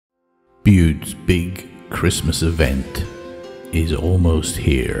Bude's big Christmas event is almost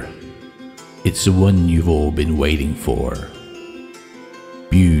here. It's the one you've all been waiting for.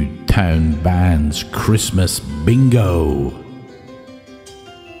 Bude Town Band's Christmas Bingo!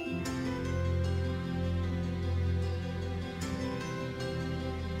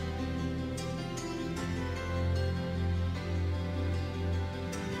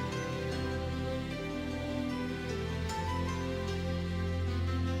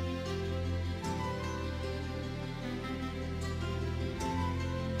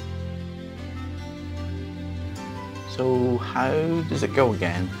 So how does it go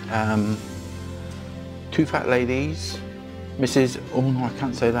again? Two fat ladies, Mrs. Oh no, I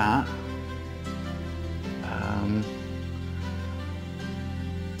can't say that.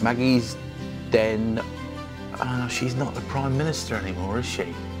 Maggie's den. Oh no, she's not the Prime Minister anymore, is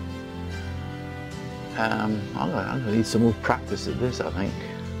she? I'm gonna need some more practice at this, I think.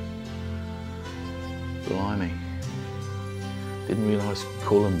 Blimey. Didn't realise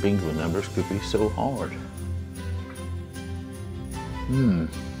calling bingo numbers could be so hard.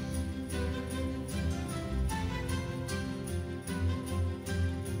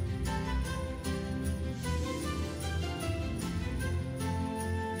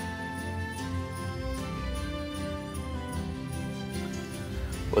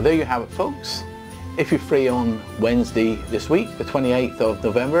 Well, there you have it, folks. If you're free on Wednesday this week, the 28th of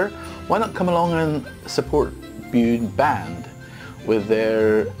November, why not come along and support Bude Band with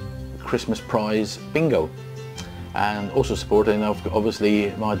their Christmas prize bingo? And also supporting,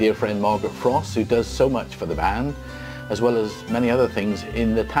 obviously, my dear friend Margaret Frost, who does so much for the band, as well as many other things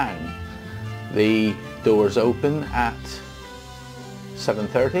in the town. The doors open at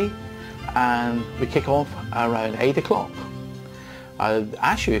 7:30 and we kick off around 8 o'clock. I'd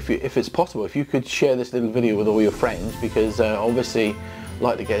ask you, if it's possible, if you could share this little video with all your friends, because obviously I'd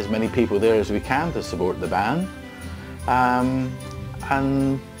like to get as many people there as we can to support the band.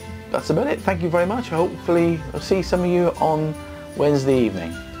 And that's about it. Thank you very much. Hopefully I'll see some of you on Wednesday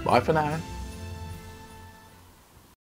evening. Bye for now.